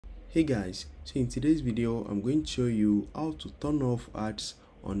Hey guys, so in today's video I'm going to show you how to turn off ads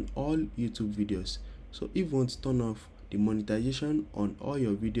on all YouTube videos. So if you want to turn off the monetization on all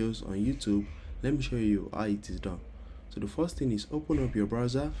your videos on YouTube, let me show you how it is done. So the first thing is open up your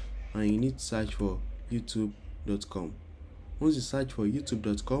browser and you need to search for youtube.com. Once you search for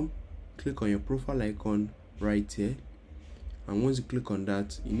youtube.com, click on your profile icon right here, and once you click on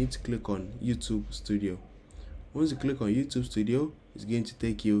that, you need to click on YouTube Studio. Once you click on YouTube Studio, it's going to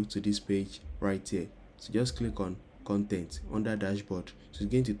take you to this page right here. So just click on content under dashboard. So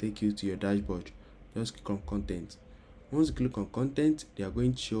it's going to take you to your dashboard. Just click on content. Once you click on content, they are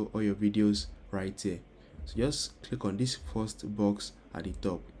going to show all your videos right here. So just click on this first box at the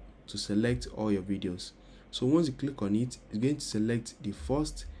top to select all your videos. So once you click on it, it's going to select the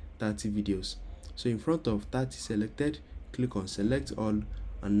first 30 videos. So in front of 30 selected, click on select all,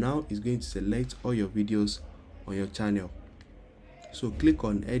 and now it's going to select all your videos on your channel. So click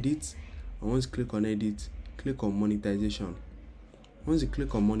on edit, and once you click on edit, click on monetization. Once you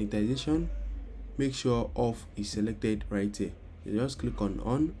click on monetization, make sure off is selected right here. You just click on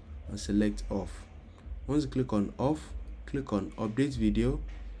and select off. Once you click on off, click on update video,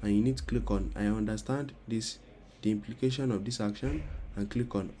 and you need to click on I understand this, the implication of this action, and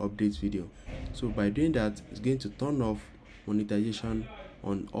click on update video. So by doing that, it's going to turn off monetization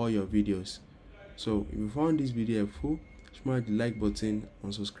on all your videos. So if you found this video helpful, smash the like button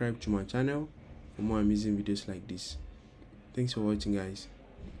and subscribe to my channel for more amazing videos like this. Thanks for watching, guys.